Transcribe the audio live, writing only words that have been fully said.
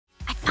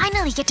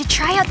finally get to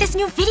try out this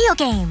new video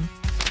game!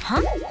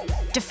 Huh?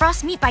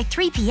 Defrost meat by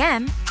 3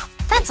 p.m.?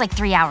 That's like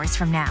 3 hours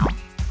from now.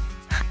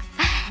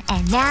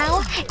 And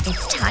now,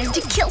 it's time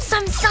to kill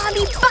some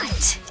zombie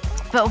butt!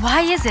 But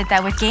why is it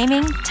that with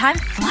gaming, time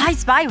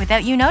flies by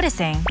without you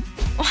noticing?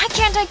 Why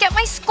can't I get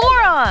my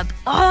score up?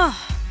 Ugh.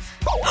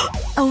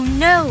 Oh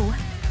no.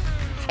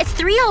 It's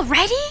 3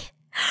 already?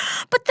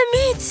 But the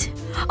meat!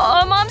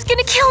 Oh, Mom's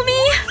gonna kill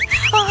me!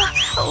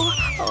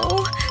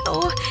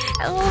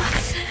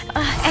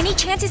 Any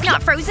chance he's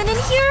not frozen in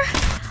here?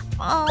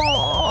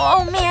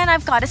 Oh man,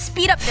 I've gotta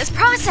speed up this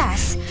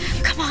process.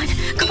 Come on,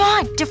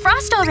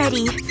 defrost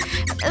already.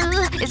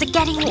 Is it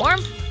getting warm?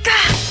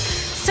 Gah,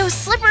 so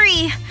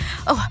slippery.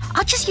 Oh,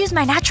 I'll just use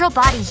my natural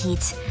body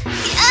heat.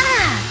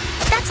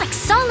 That's like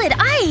solid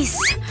ice.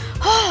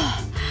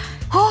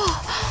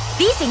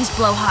 These things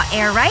blow hot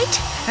air, right?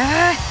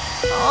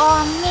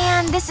 Oh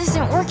man, this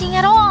isn't working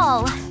at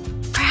all.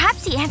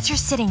 Perhaps the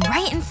answer's sitting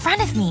right in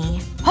front of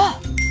me.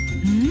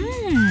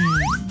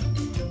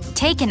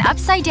 Take an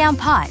upside-down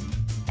pot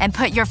and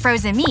put your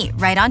frozen meat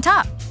right on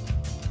top.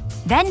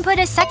 Then put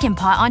a second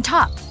pot on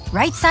top,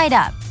 right side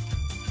up.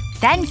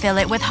 Then fill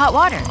it with hot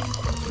water.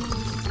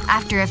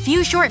 After a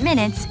few short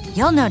minutes,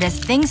 you'll notice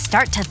things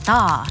start to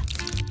thaw.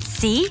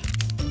 See?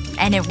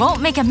 And it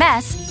won't make a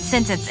mess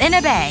since it's in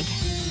a bag.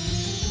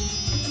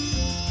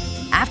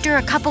 After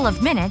a couple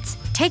of minutes,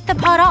 take the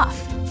pot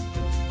off.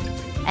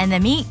 And the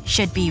meat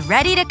should be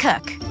ready to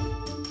cook.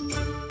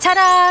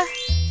 Ta-da!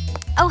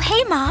 Oh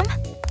hey, Mom.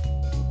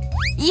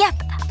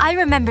 Yep, I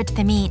remembered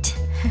the meat.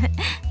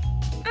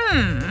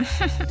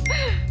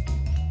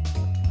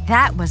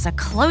 That was a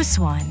close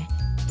one.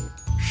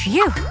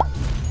 Phew.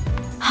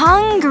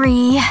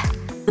 Hungry.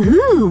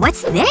 Ooh,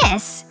 what's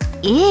this?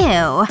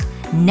 Ew.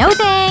 No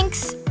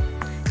thanks.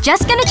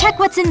 Just gonna check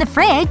what's in the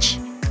fridge.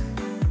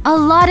 A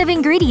lot of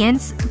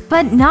ingredients,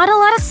 but not a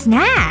lot of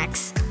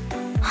snacks.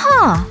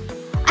 Huh.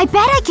 I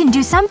bet I can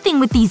do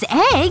something with these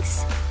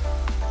eggs.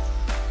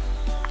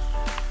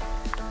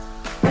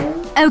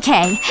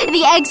 Okay,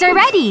 the eggs are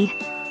ready.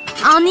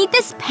 I'll need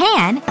this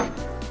pan.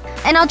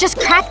 And I'll just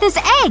crack this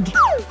egg.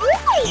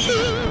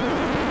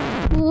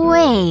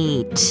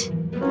 Wait.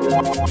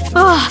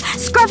 Ugh,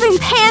 scrubbing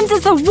pans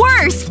is the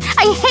worst!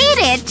 I hate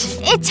it!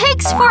 It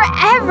takes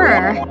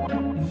forever!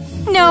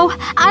 No,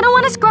 I don't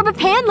want to scrub a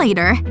pan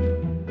later.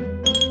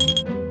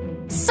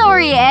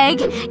 Sorry,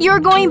 Egg. You're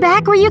going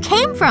back where you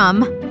came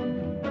from.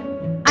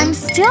 I'm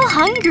still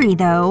hungry,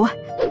 though.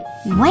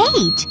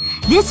 Wait!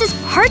 This is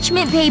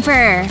parchment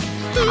paper!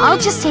 I'll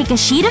just take a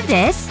sheet of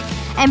this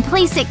and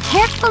place it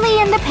carefully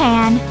in the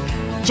pan.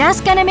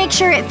 Just gonna make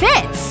sure it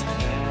fits.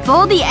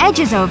 Fold the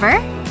edges over.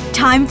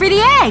 Time for the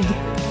egg!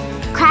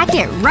 Crack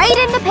it right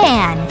in the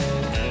pan.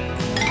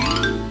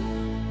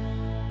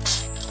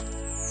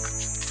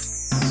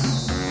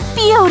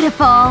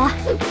 Beautiful!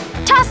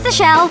 Toss the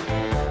shell.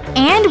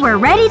 And we're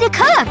ready to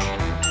cook!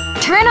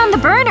 Turn on the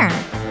burner.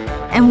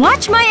 And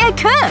watch my egg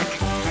cook!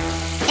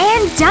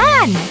 And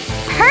done!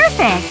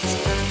 Perfect!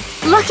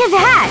 Look at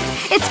that!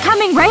 It's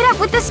coming right up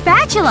with the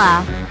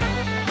spatula!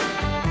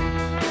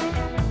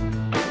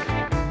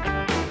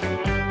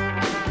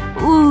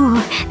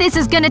 Ooh, this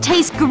is gonna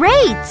taste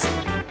great!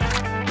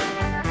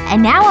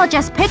 And now I'll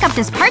just pick up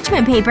this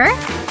parchment paper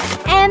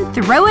and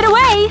throw it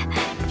away.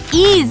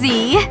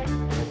 Easy!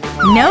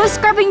 No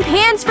scrubbing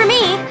pans for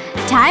me!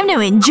 Time to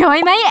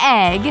enjoy my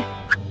egg!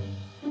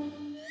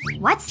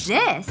 What's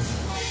this?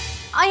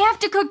 I have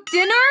to cook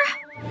dinner?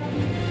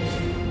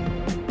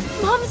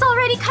 Mom's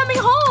already coming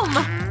home!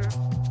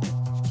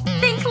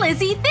 Think,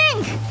 Lizzie,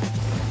 think!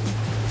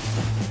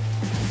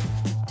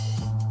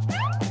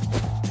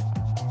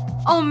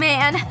 Oh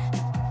man.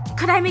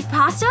 Could I make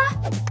pasta?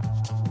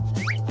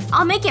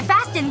 I'll make it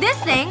fast in this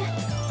thing.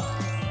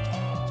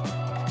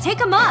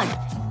 Take a mug.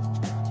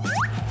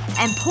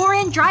 And pour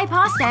in dry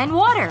pasta and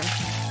water.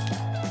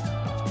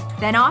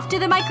 Then off to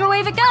the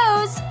microwave it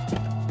goes.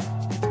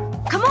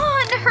 Come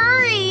on,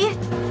 hurry!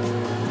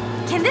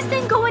 Can this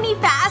thing go any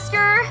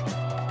faster?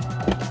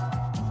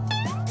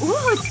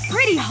 Ooh, it's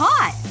pretty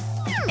hot.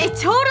 It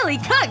totally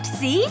cooked,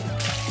 see?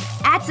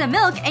 Add some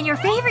milk and your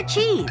favorite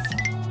cheese.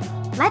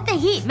 Let the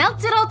heat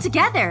melt it all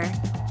together.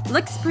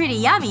 Looks pretty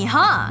yummy,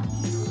 huh?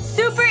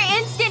 Super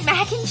instant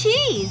mac and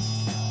cheese!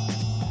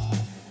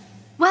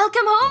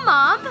 Welcome home,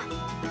 Mom!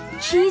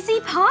 Cheesy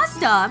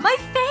pasta, my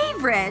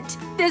favorite!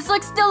 This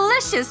looks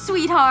delicious,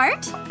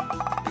 sweetheart!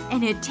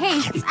 And it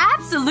tastes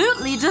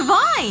absolutely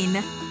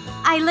divine!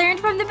 I learned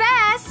from the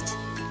best!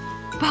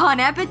 Bon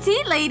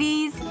appetit,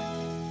 ladies!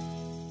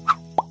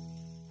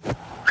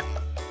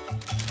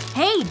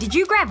 Hey, did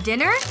you grab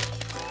dinner?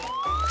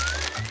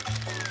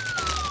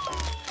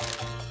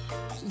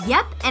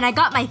 Yep, and I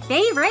got my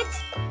favorite.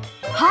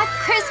 Hot,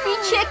 crispy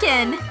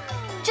chicken!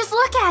 Just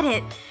look at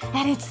it!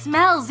 And it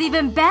smells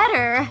even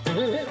better!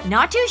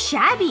 Not too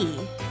shabby.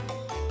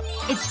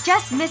 It's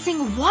just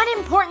missing one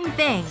important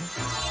thing.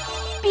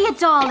 Be a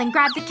doll and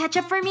grab the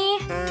ketchup for me.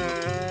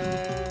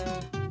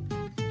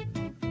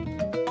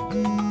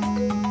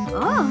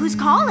 Oh, who's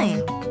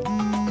calling?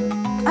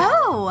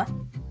 Oh!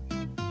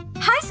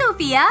 Hi,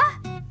 Sophia!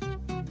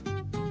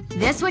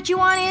 This what you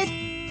wanted?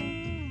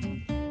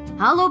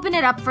 I'll open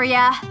it up for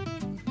ya.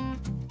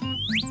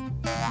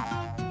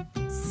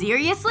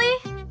 Seriously?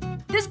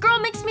 This girl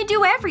makes me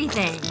do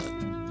everything.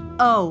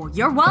 Oh,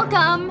 you're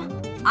welcome.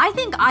 I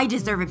think I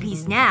deserve a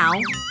piece now.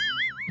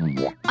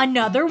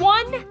 Another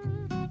one?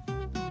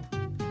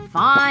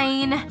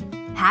 Fine.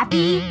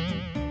 Happy?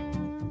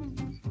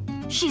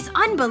 She's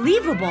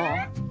unbelievable.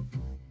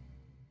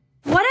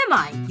 What am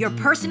I? Your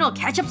personal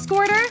ketchup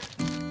squirter?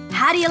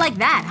 How do you like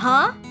that,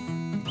 huh?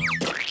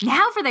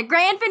 Now for the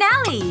grand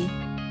finale!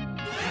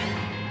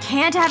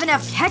 Can't have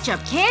enough ketchup,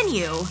 can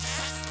you?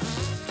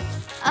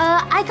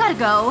 I gotta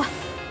go.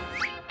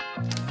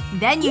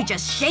 Then you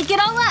just shake it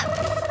all up.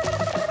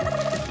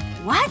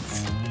 What?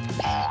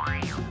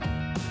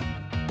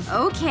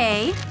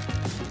 Okay.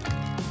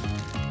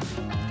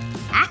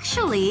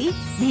 Actually,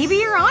 maybe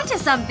you're onto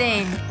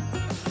something.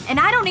 And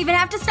I don't even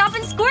have to stop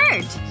and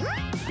squirt.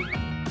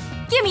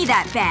 Give me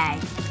that bag.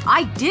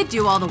 I did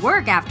do all the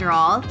work after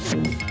all.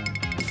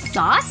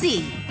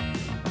 Saucy.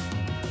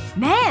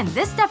 Man,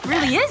 this stuff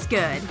really is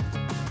good.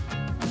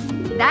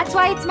 That's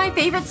why it's my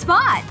favorite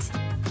spot.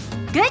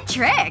 Good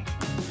trick.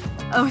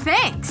 Oh,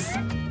 thanks.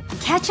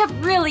 Ketchup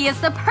really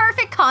is the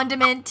perfect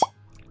condiment.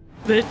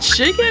 The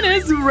chicken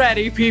is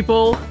ready,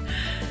 people.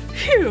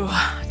 Phew,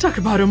 talk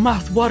about a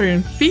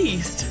mouth-watering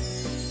feast.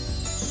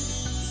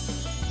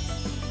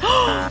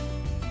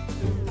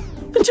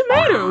 The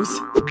tomatoes!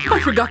 I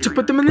forgot to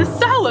put them in the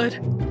salad.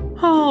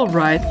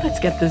 Alright, let's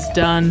get this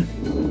done.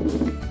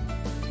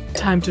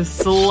 Time to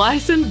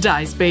slice and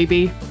dice,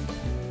 baby.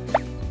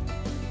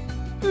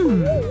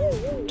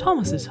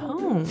 Thomas is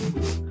home.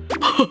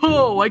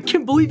 Oh, I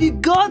can't believe you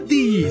got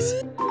these!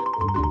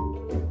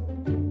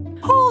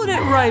 Hold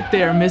it right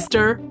there,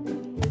 mister.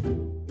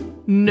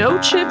 No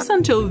chips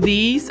until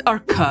these are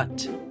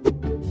cut.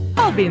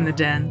 I'll be in the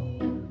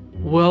den.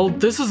 Well,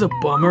 this is a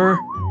bummer.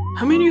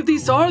 How many of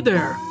these are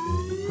there?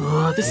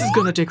 This is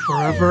gonna take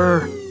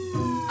forever.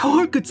 How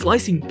hard could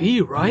slicing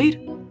be, right?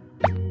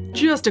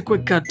 Just a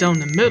quick cut down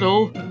the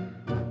middle.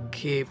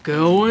 Keep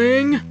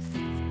going.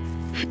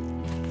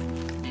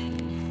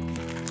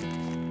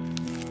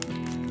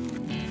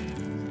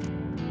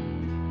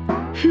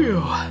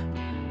 Phew.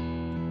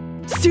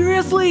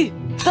 Seriously?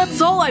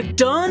 That's all I've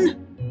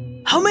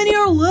done? How many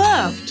are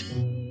left?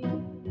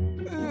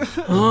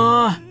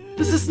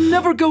 This is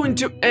never going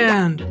to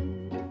end.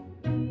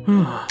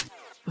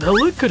 The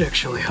lid could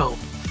actually help.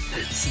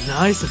 It's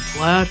nice and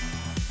flat.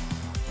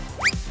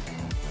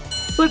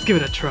 Let's give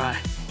it a try.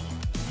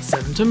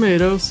 7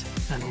 tomatoes,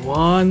 and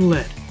 1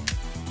 lid.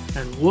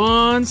 And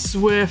 1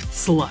 swift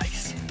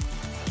slice.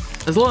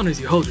 As long as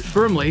you hold it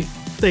firmly,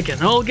 they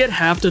can all get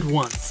halved at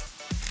once.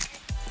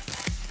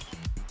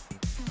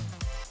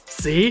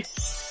 See?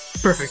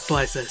 Perfect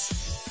slices.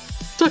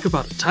 Talk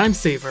about a time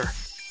saver.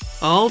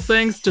 All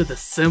thanks to the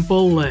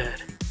simple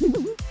lid.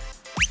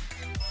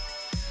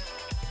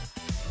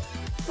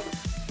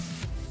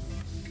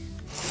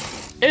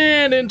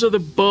 And into the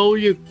bowl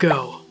you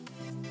go.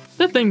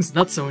 That thing's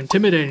not so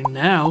intimidating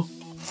now.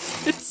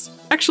 It's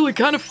actually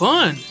kind of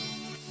fun.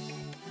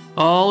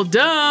 All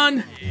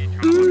done!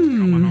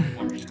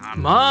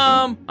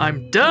 Mom,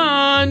 I'm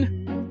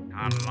done!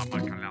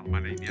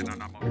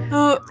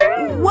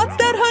 What's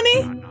that,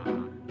 honey?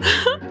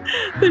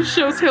 This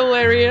show's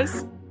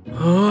hilarious.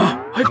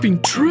 I've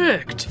been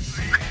tricked.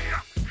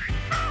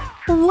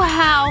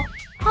 Wow,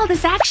 all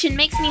this action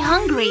makes me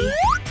hungry.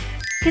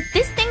 Could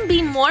this thing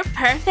be more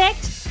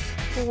perfect?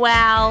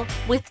 Well,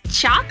 with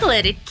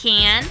chocolate it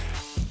can.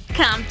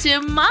 Come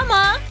to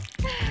mama.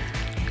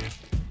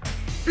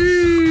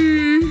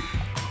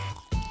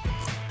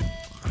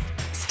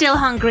 Still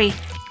hungry.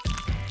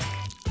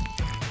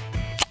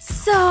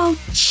 So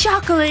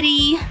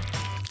chocolatey.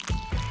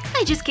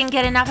 I just can't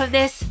get enough of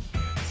this.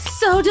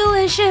 So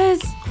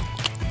delicious.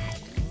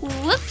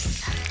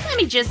 Whoops. Let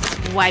me just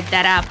wipe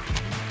that up.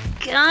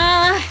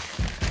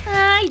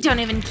 I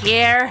don't even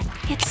care.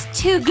 It's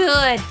too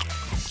good.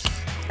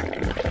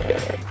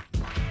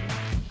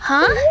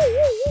 Huh?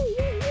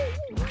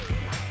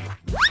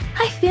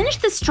 I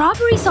finished the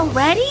strawberries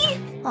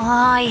already? Oh,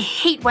 I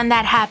hate when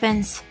that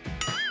happens.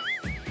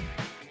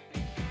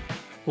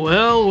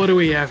 Well, what do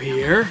we have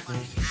here?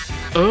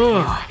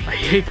 Ugh, I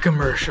hate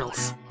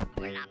commercials.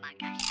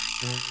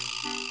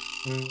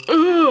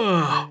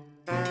 Ugh,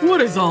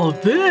 what is all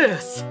of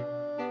this?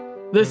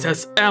 This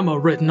has Emma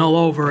written all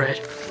over it.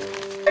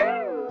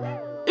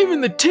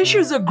 Even the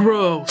tissues are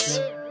gross.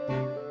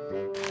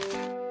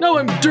 Now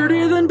I'm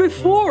dirtier than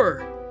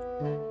before.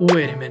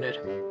 Wait a minute.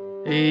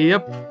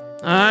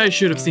 Yep, I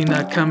should have seen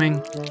that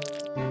coming.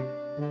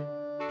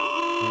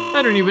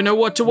 I don't even know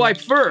what to wipe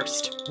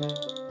first.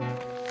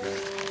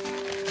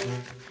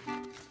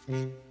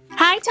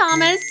 Hi,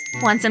 Thomas.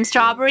 Want some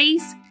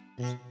strawberries?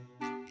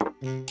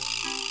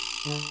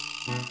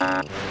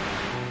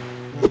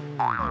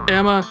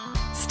 Emma,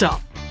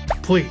 stop.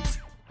 Please.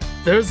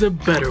 There's a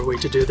better way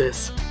to do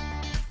this.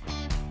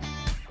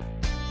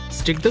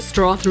 Stick the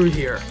straw through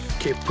here.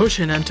 Keep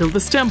pushing until the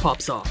stem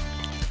pops off.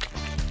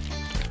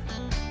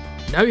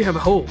 Now you have a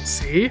hole,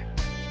 see?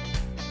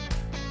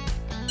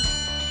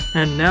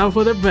 And now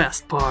for the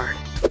best part.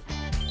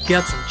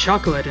 Get some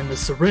chocolate in the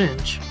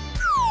syringe.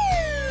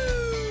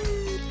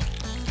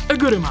 A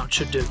good amount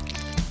should do.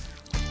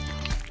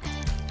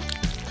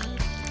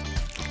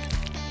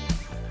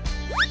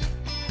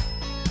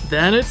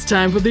 Then it's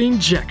time for the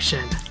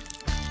injection.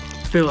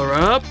 Fill her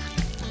up.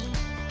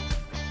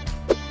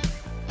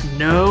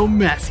 No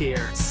mess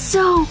here.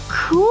 So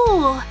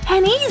cool!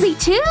 And easy,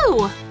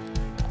 too!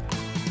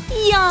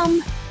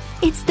 Yum!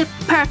 It's the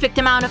perfect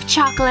amount of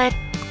chocolate.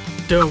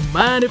 Don't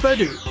mind if I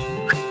do.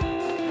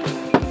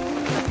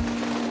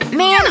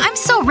 Man, I'm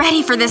so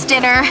ready for this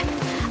dinner.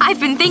 I've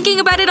been thinking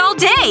about it all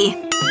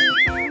day.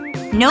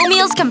 No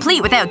meal's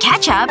complete without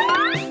ketchup.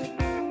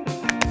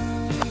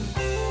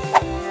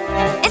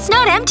 It's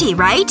not empty,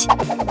 right?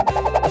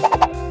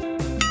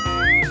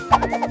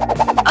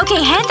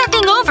 Okay, hand that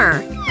thing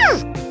over.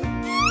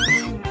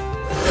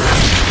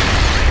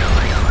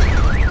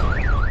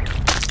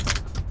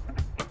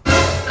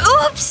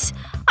 Oops!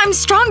 I'm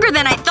stronger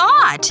than I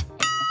thought.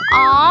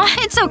 Aw,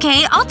 it's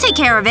okay. I'll take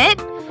care of it.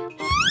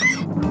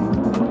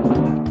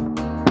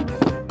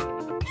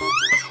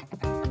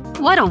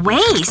 What a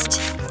waste.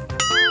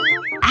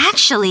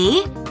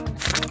 Actually…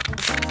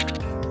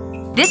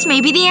 this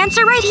may be the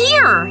answer right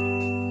here!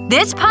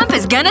 This pump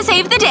is gonna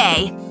save the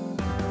day.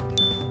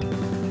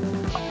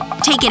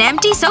 Take an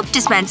empty soap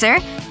dispenser.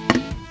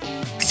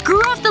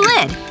 Screw off the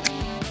lid.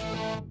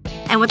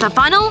 And with a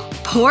funnel,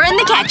 pour in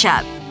the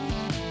ketchup.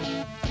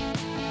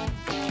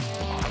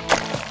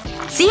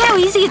 See how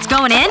easy it's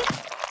going in?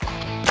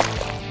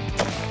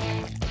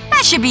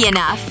 That should be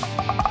enough.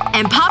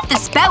 And pop the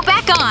spout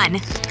back on.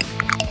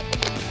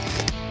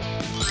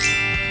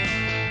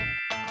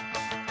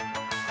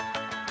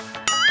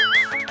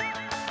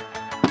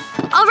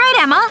 Alright,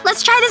 Emma.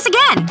 Let's try this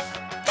again.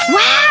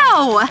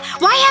 Wow!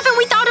 Why haven't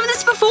we thought of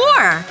this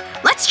before?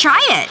 Let's try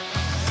it.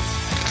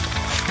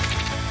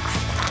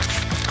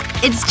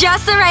 It's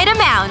just the right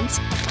amount.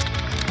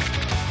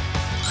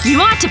 You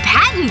ought to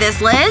patent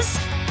this, Liz.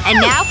 And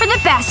now for the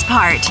best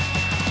part.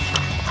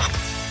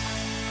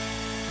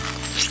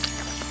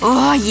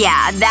 Oh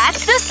yeah,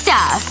 that's the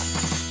stuff.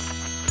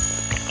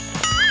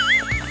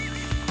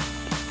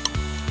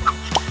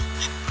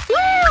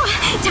 Woo!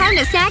 Time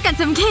to snack on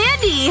some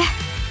candy.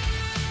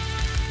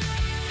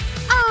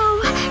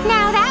 Oh,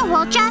 now that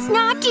will just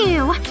not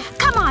do.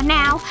 Come on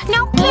now.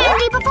 No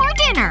candy before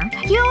dinner.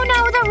 You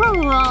know the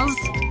rules.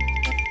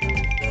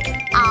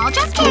 I'll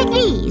just take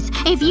these.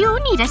 If you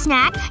need a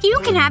snack, you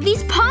can have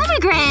these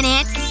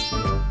pomegranates.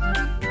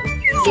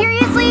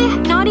 Seriously?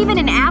 Not even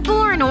an apple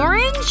or an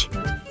orange?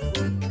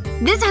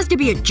 This has to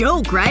be a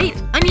joke, right?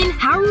 I mean,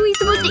 how are we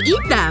supposed to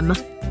eat them?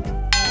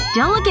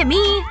 Don't look at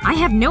me. I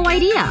have no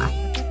idea.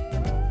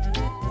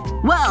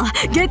 Well,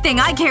 good thing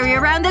I carry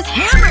around this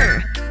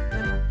hammer!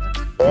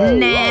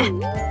 Nah.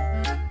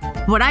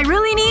 What I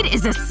really need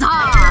is a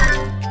saw.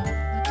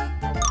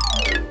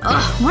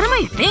 Ugh, what am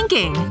I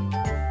thinking?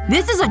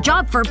 This is a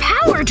job for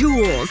power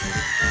tools!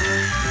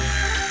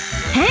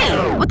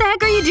 Hey! What the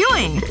heck are you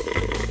doing?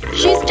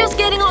 She's just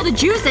getting all the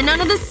juice and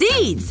none of the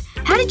seeds!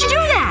 How did you do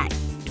that?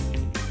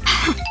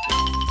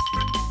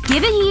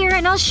 Give it here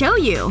and I'll show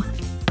you.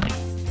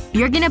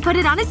 You're gonna put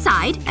it on its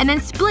side and then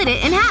split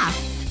it in half.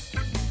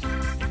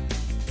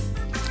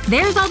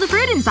 There's all the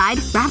fruit inside,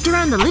 wrapped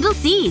around the little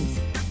seeds.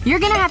 You're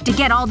gonna have to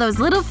get all those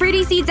little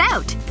fruity seeds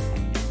out.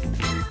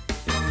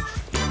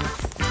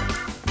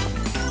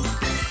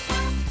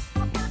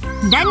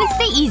 Then it's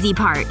the easy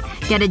part.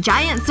 Get a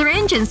giant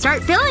syringe and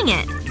start filling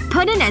it.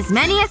 Put in as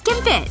many as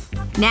can fit.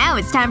 Now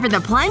it's time for the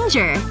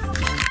plunger.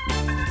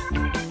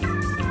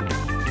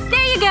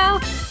 There you go.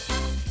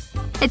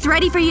 It's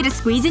ready for you to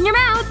squeeze in your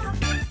mouth.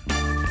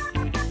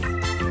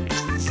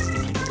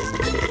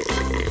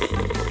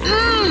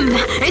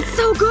 It's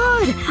so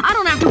good! I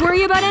don't have to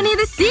worry about any of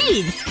the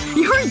seeds!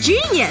 You're a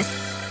genius!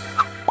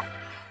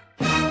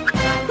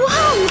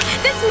 Whoa!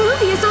 This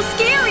movie is so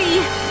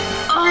scary!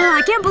 Oh,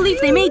 I can't believe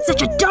they made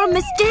such a dumb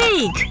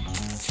mistake!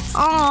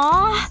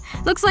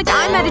 Aww. Looks like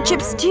I'm out of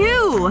chips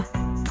too.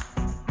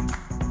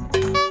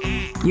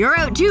 You're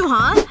out too,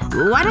 huh?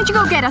 Why don't you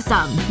go get us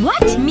some?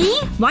 What? Me?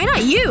 Why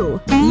not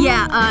you?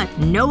 Yeah,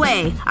 no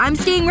way. I'm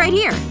staying right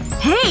here.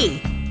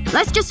 Hey!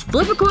 Let's just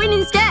flip a coin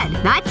instead.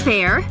 That's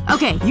fair.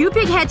 Okay, you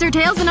pick heads or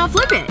tails and I'll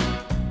flip it.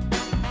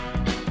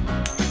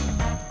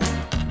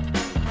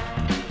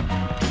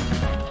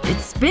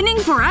 It's spinning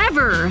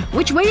forever.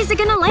 Which way is it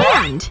gonna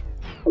land?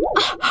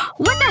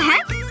 What the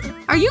heck?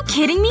 Are you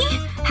kidding me?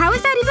 How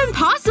is that even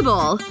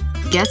possible?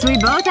 Guess we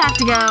both have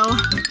to go.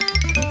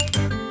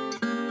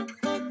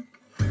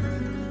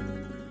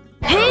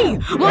 Hey!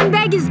 One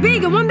bag is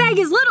big and one bag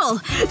is little!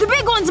 The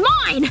big one's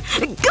mine!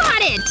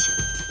 Got it!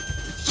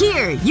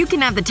 Here, you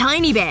can have the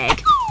tiny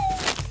bag.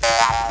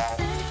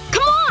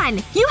 Come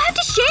on! You have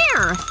to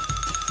share!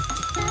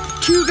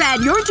 Too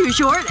bad you're too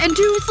short and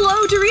too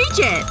slow to reach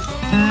it.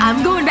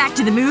 I'm going back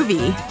to the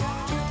movie.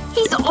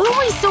 He's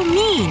always so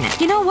mean.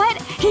 You know what?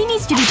 He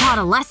needs to be taught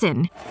a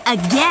lesson.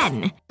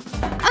 Again.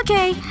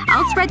 Okay,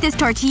 I'll spread this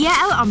tortilla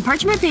out on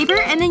parchment paper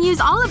and then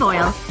use olive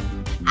oil.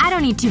 I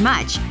don't need too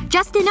much.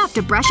 Just enough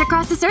to brush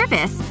across the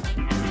surface.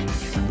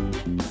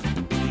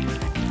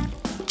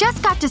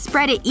 Just got to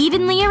spread it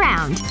evenly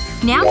around.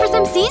 Now for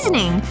some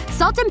seasoning.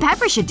 Salt and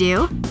pepper should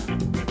do.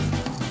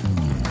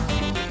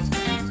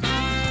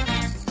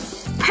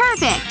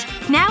 Perfect!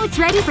 Now it's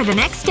ready for the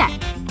next step.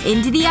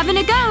 Into the oven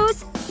it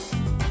goes.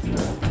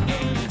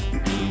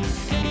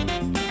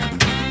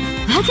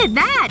 Look at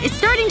that! It's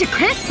starting to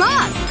crisp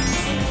up!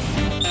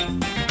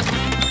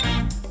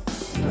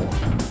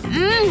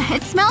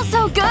 It smells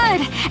so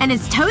good! And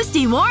it's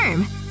toasty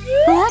warm!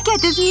 Look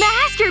at this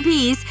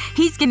masterpiece!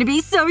 He's gonna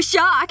be so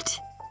shocked!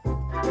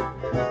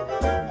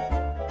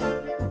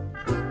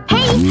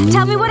 Hey!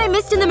 Tell me what I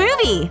missed in the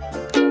movie!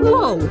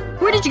 Whoa!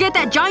 Where did you get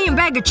that giant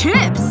bag of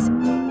chips?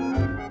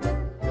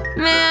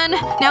 Man,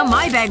 now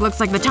my bag looks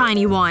like the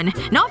tiny one.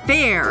 Not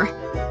fair.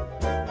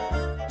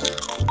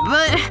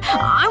 But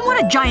I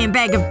want a giant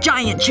bag of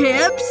giant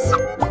chips!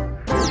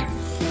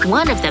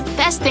 One of the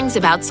best things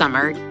about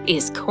summer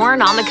is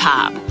corn on the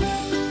cob.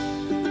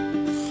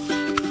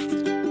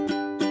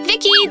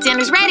 Vicky,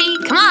 dinner's ready!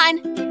 Come on!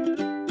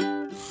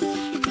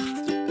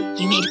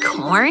 You made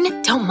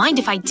corn? Don't mind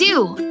if I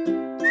do.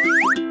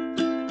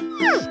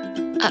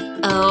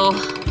 Uh-oh.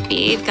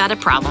 We've got a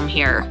problem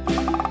here.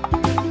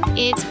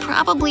 It's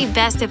probably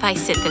best if I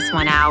sit this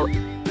one out.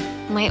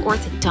 My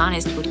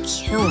orthodontist would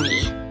kill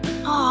me.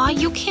 Aw,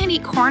 you can't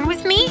eat corn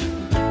with me?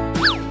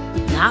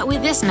 Not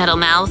with this metal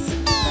mouth.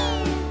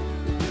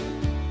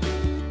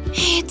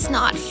 It's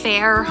not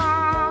fair.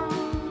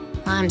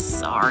 I'm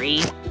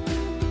sorry.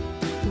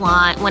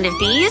 Want one of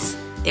these?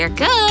 They're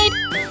good.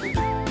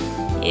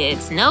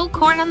 It's no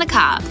corn on the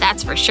cob,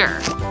 that's for sure.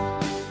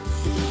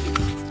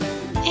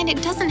 And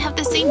it doesn't have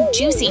the same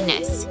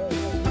juiciness.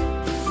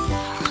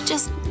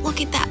 Just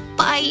look at that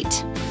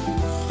bite.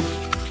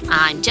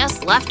 I'm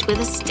just left with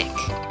a stick.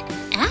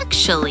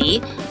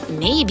 Actually,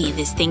 maybe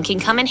this thing can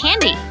come in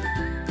handy.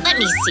 Let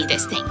me see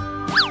this thing.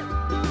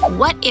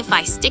 What if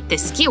I stick the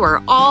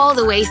skewer all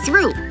the way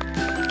through?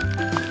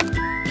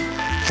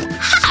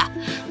 Ha!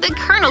 The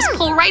kernels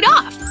pull right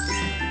off!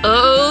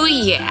 Oh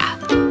yeah!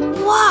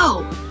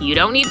 Whoa! You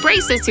don't need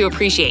braces to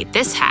appreciate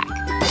this hack.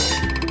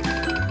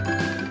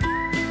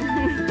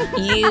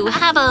 You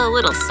have a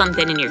little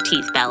something in your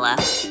teeth, Bella.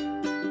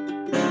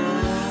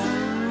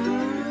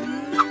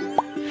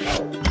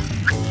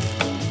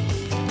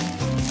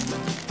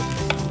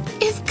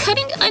 If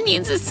cutting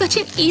onions is such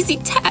an easy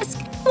task,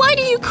 why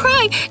do you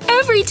cry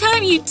every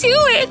time you do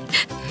it?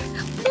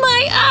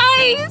 My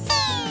eyes!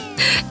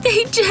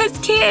 They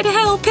just can't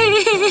help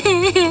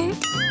it!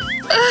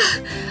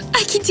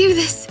 I can do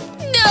this!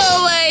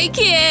 No, I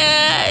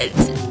can't!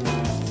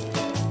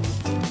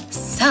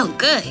 So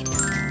good.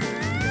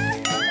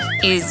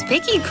 Is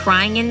Vicky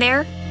crying in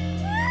there?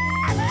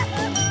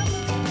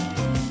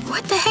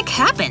 What the heck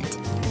happened?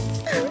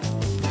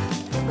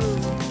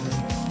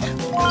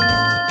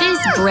 This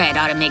bread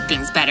ought to make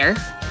things better.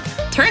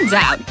 Turns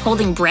out,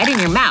 holding bread in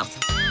your mouth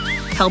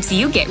helps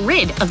you get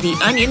rid of the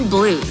onion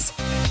blues.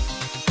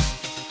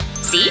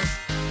 See?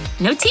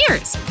 No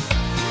tears.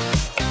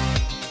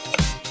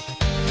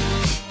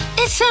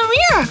 It's a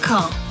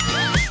miracle!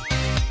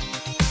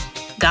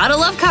 Gotta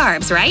love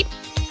carbs, right?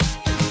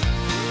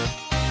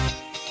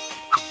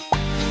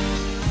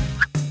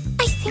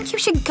 I think you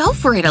should go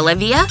for it,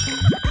 Olivia.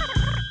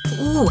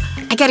 Ooh,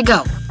 I gotta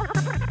go.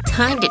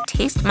 Time to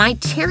taste my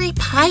cherry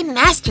pie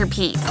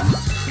masterpiece.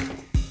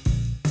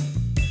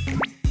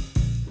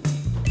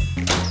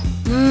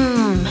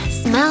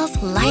 Smells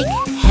like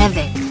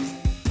heaven.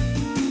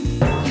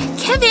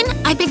 Kevin,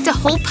 I baked a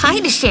whole pie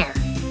to share.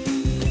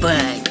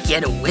 But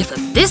get a whiff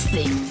of this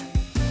thing.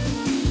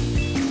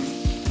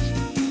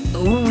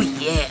 Oh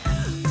yeah.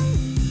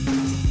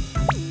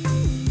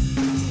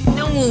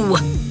 No,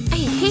 I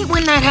hate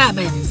when that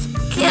happens.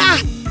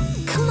 Gah,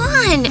 come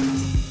on.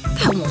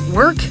 That won't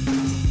work.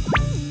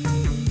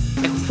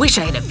 I wish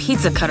I had a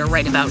pizza cutter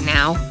right about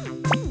now.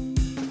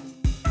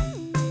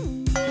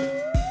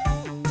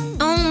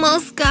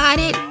 Almost got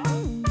it.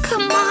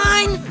 Come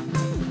on!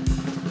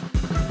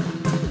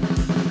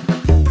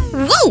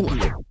 Whoa!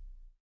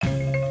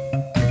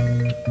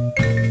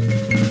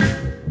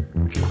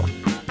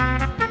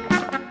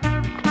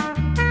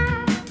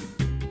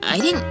 I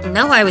didn't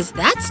know I was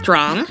that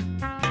strong.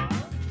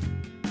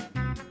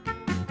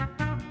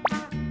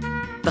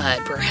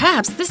 But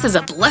perhaps this is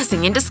a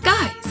blessing in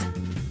disguise.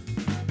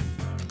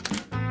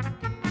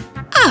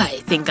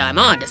 I think I'm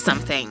onto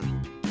something.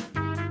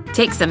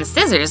 Take some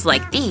scissors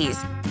like these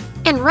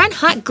and run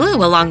hot glue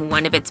along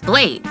one of its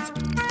blades.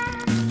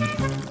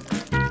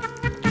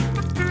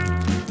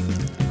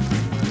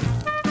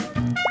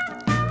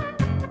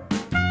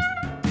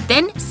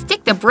 Then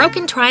stick the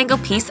broken triangle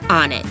piece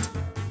on it.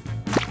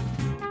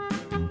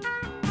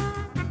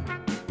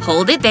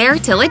 Hold it there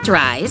till it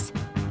dries.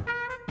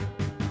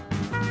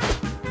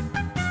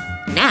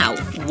 Now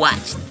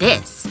watch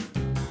this.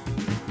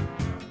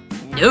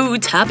 No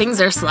toppings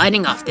are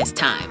sliding off this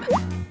time.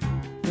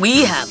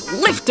 We have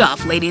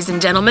liftoff, ladies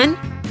and gentlemen.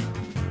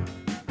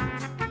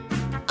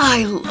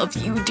 I love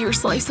you, dear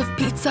slice of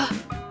pizza.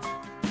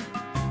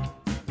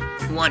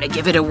 Want to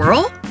give it a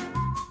whirl?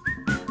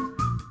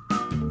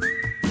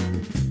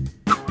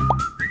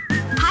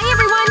 Hi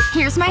everyone!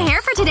 Here's my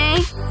hair for today.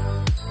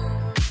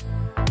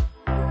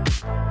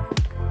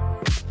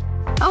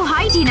 Oh,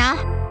 hi Tina.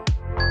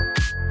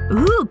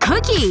 Ooh,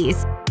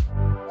 cookies!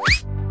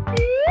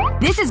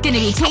 This is gonna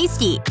be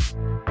tasty.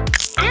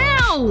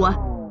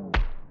 Ow!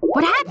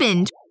 What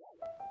happened?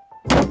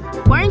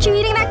 Why aren't you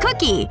eating that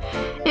cookie?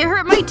 It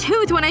hurt my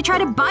tooth when I tried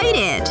to bite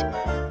it.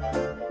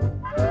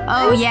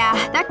 Oh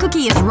yeah, that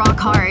cookie is rock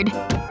hard.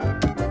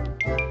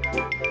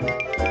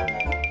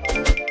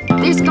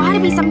 There's gotta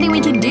be something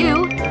we can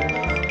do.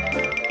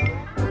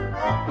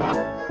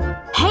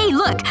 Hey,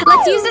 look!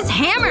 Let's use this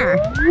hammer!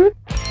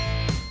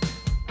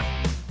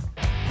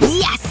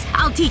 Yes!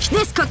 I'll teach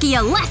this cookie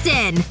a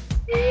lesson!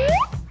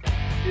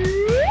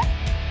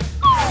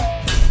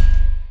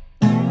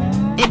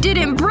 It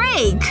didn't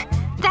break!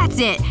 That's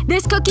it.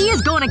 This cookie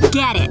is gonna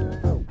get it.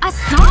 A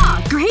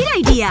saw! Great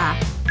idea!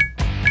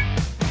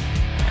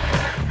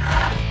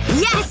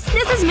 Yes!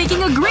 This is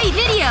making a great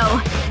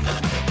video!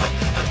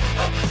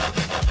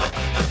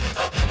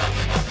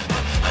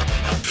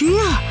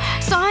 Phew.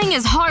 Sawing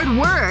is hard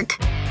work.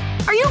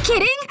 Are you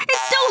kidding?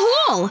 It's still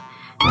whole!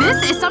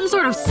 This is some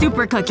sort of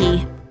super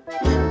cookie.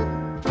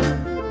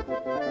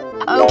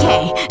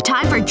 Okay,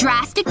 time for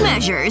drastic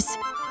measures.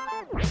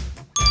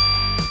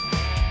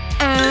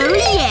 Oh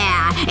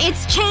yeah!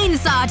 It's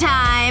chainsaw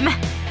time!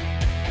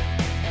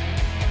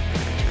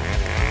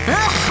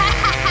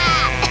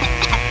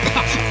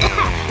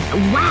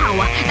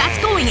 Wow, that's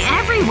going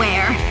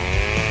everywhere!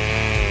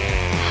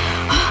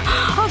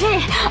 Okay,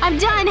 I'm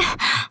done!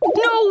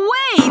 No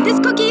way! This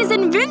cookie is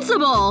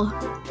invincible!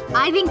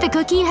 I think the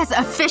cookie has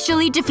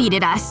officially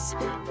defeated us.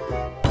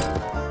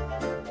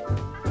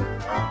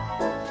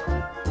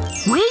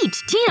 Wait,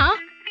 Tina!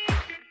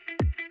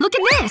 Look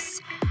at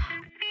this!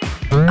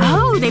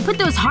 Oh, they put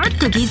those hard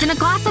cookies in a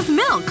glass of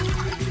milk.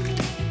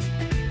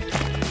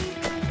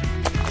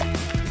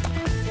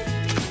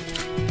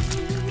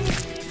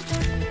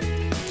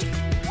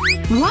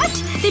 What?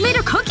 They made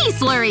a cookie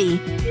slurry!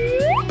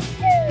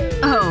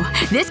 Oh,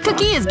 this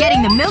cookie is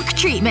getting the milk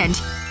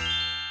treatment.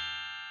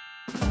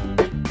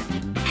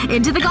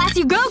 Into the glass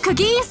you go,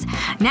 cookies!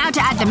 Now to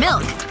add the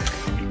milk.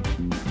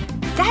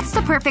 That's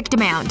the perfect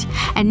amount.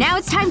 And now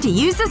it's time to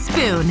use the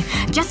spoon.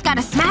 Just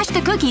gotta smash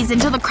the cookies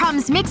until the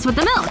crumbs mix with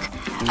the milk.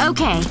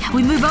 Okay,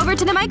 we move over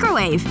to the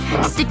microwave.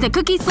 Stick the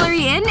cookie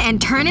slurry in and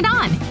turn it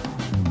on.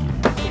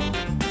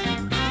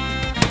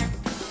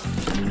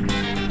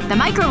 The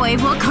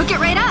microwave will cook it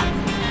right up.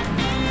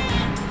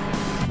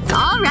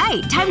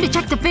 Alright, time to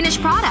check the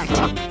finished product.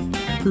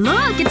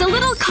 Look, it's a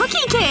little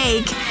cookie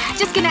cake!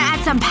 Just gonna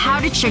add some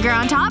powdered sugar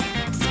on top.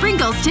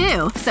 Sprinkles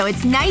too, so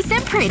it's nice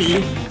and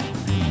pretty.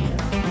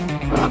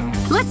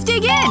 Let's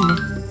dig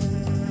in!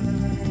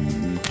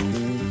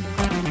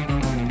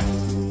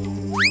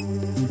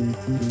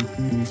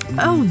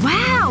 Oh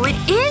wow, it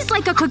is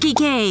like a cookie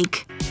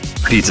cake!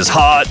 Pizza's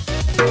hot.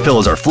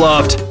 Pillows are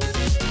fluffed.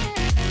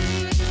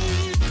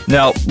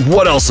 Now,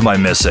 what else am I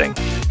missing?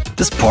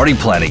 This party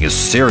planning is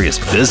serious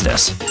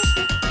business.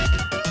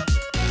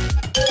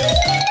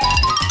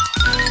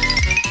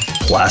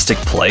 Plastic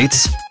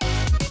plates?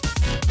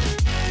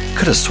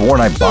 Could've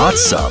sworn I bought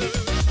some.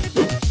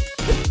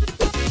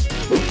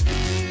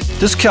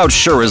 This couch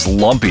sure is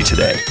lumpy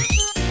today.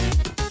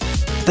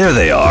 There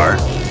they are.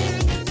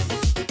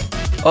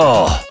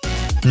 Oh,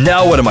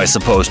 now what am I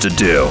supposed to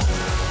do?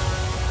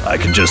 I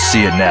can just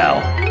see it now.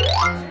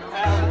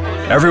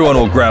 Everyone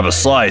will grab a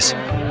slice,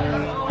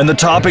 and the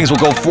toppings will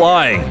go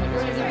flying.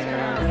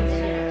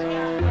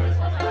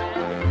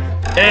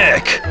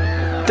 Ick!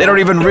 They don't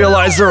even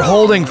realize they're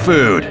holding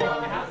food.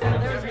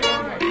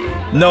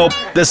 Nope,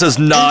 this is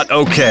not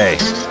okay.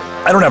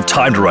 I don't have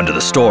time to run to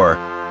the store.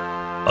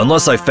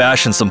 Unless I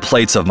fashion some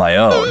plates of my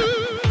own.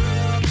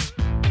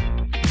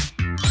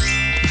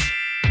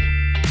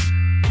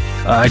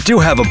 I do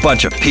have a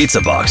bunch of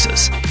pizza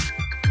boxes.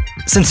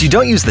 Since you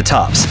don't use the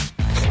tops,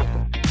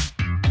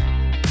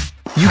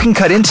 you can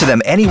cut into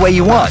them any way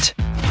you want.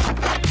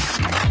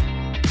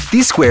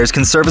 These squares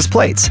can serve as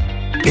plates.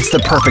 It's the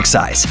perfect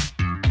size.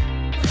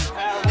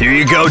 Here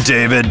you go,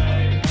 David.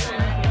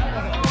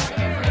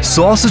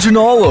 Sausage and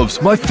olives,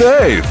 my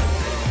fave!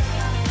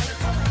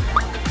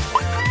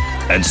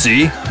 And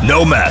see?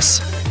 No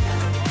mess.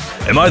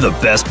 Am I the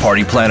best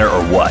party planner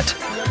or what?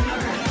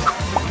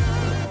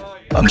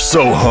 I'm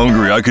so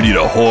hungry I could eat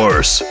a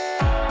horse.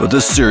 But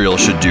this cereal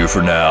should do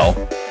for now.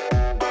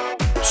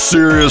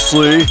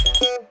 Seriously?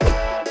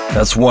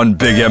 That's one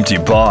big empty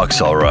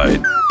box, alright.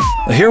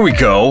 Here we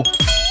go.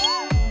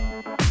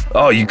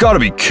 Oh, you gotta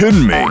be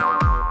kidding me.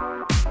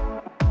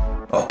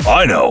 Oh,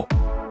 I know.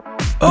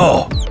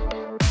 Oh.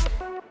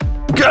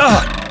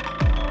 God!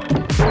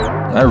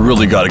 I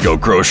really gotta go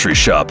grocery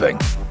shopping.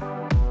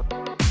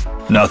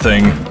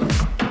 Nothing.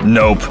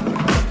 Nope.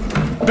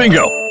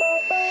 Bingo!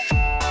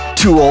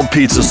 2 old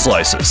pizza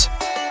slices.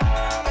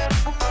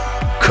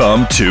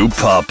 Come to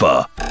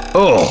Papa.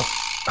 Oh,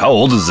 how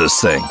old is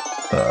this thing?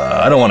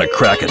 I don't want to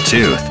crack a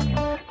tooth.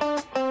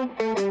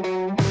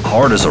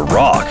 Hard as a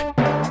rock.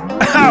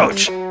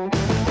 Ouch!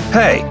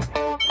 Hey!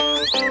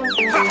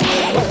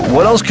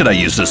 What else can I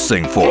use this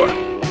thing for?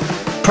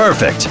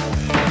 Perfect!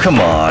 Come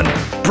on,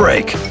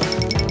 break!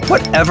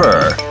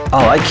 Whatever!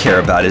 All I care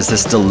about is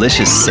this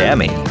delicious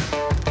Sammy.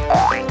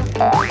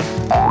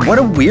 What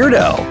a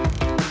weirdo!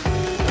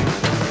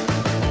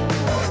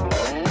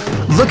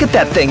 Look at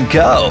that thing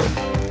go!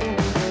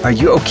 Are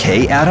you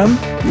okay, Adam?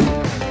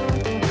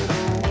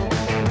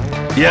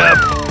 Yep.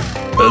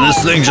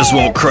 This thing just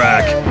won't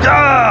crack.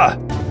 Ah!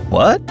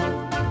 What?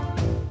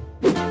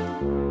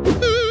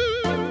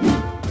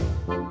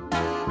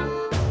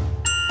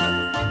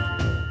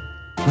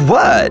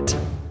 What?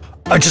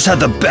 I just had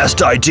the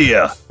best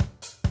idea.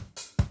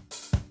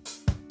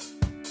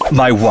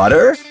 My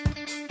water?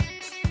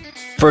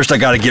 First I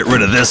gotta get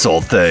rid of this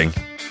old thing.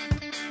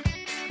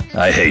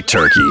 I hate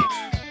turkey.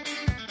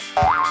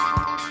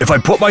 If I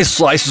put my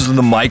slices in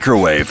the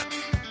microwave,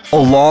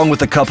 along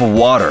with a cup of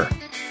water,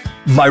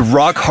 my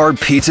rock-hard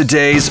pizza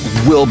days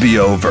will be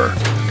over.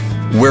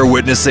 We're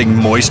witnessing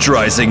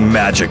moisturizing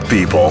magic,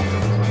 people.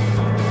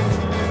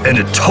 And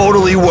it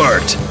totally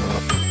worked!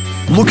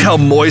 Look how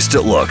moist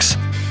it looks.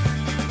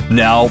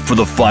 Now for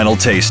the final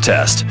taste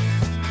test.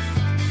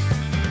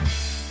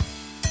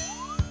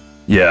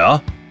 Yeah?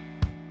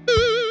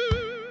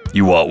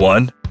 You want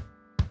one?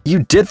 You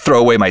did throw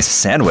away my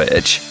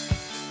sandwich.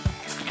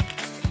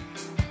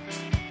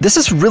 This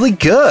is really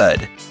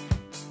good.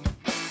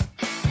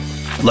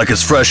 Like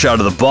it's fresh out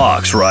of the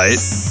box, right?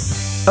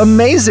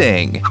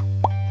 Amazing!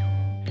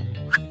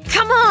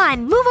 Come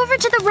on, move over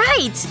to the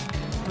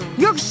right!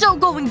 You're so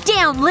going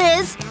down,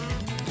 Liz!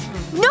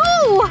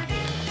 No!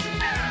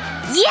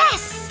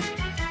 Yes!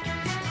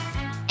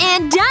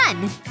 And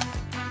done!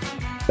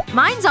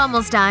 Mine's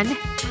almost done.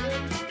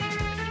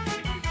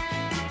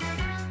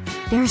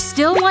 There's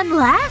still one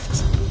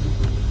left?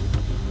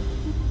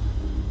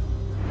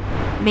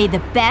 May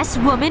the best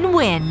woman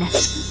win.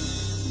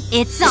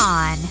 It's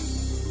on.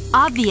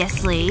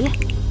 Obviously.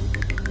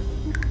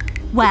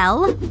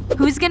 Well,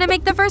 who's gonna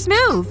make the first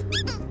move?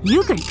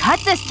 You could cut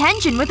this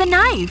tension with a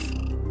knife.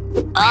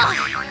 Ugh!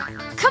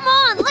 Come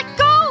on, let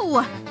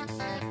go!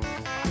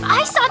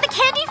 I saw the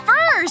candy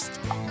first!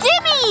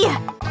 Gimme!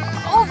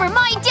 Over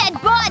my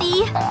dead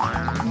body!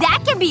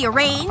 That can be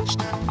arranged.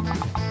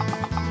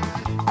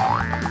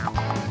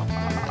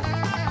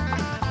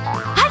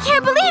 I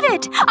can't believe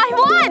it! I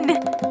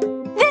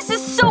won! This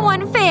is so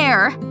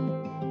unfair!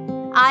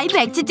 I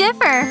beg to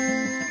differ.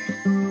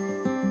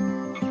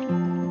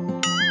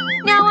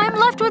 Now I'm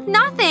left with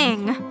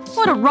nothing.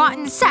 What a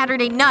rotten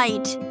Saturday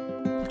night.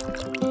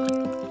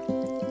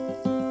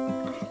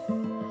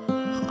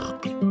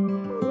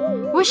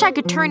 Wish I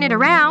could turn it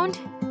around.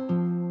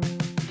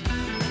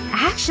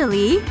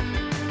 Actually,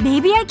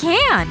 maybe I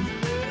can.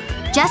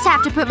 Just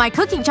have to put my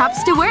cooking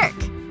chops to work.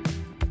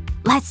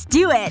 Let's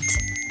do it!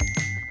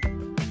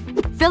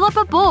 Fill up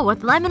a bowl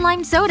with lemon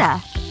lime soda.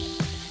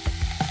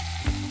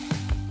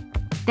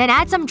 Then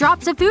add some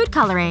drops of food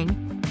coloring.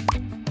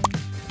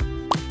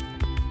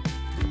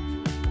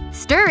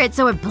 Stir it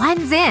so it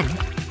blends in.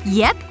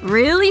 Yep,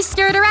 really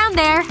stir it around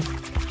there.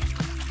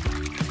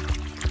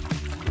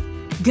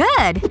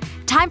 Good!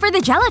 Time for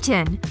the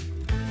gelatin.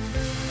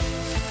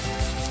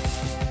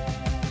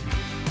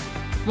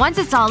 Once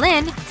it's all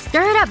in,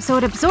 stir it up so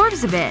it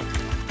absorbs a bit.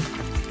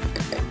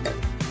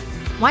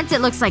 Once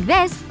it looks like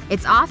this,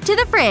 it's off to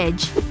the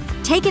fridge.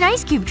 Take an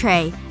ice cube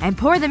tray and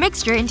pour the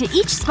mixture into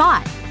each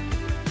spot.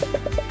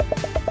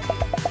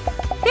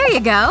 There you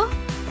go.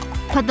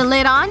 Put the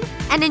lid on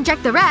and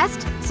inject the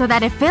rest so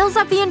that it fills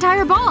up the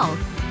entire ball.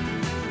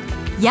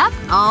 Yep,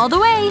 all the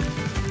way.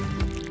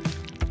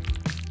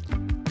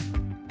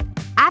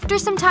 After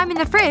some time in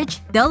the fridge,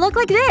 they'll look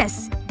like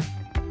this.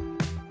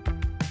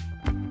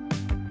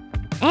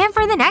 And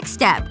for the next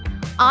step,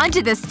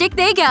 onto the stick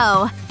they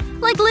go.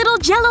 Like little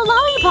Jell-O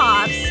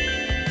lollipops.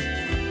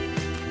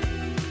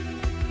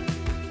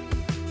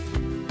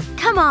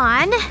 Come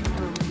on.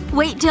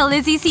 Wait till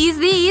Lizzie sees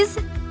these.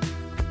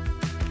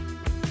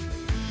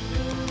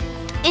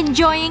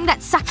 Enjoying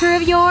that sucker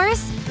of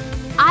yours?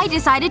 I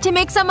decided to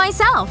make some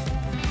myself.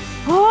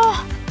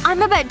 Oh,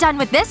 I'm about done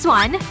with this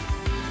one.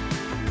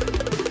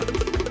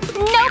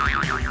 Nope.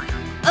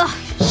 Ugh,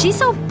 she's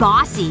so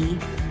bossy.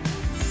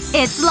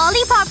 It's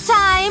lollipop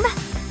time!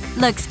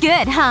 Looks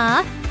good,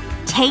 huh?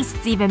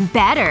 Tastes even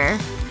better.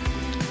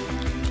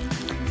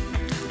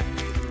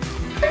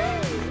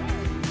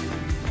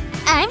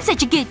 I'm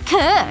such a good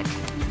cook.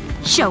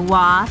 Show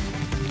off.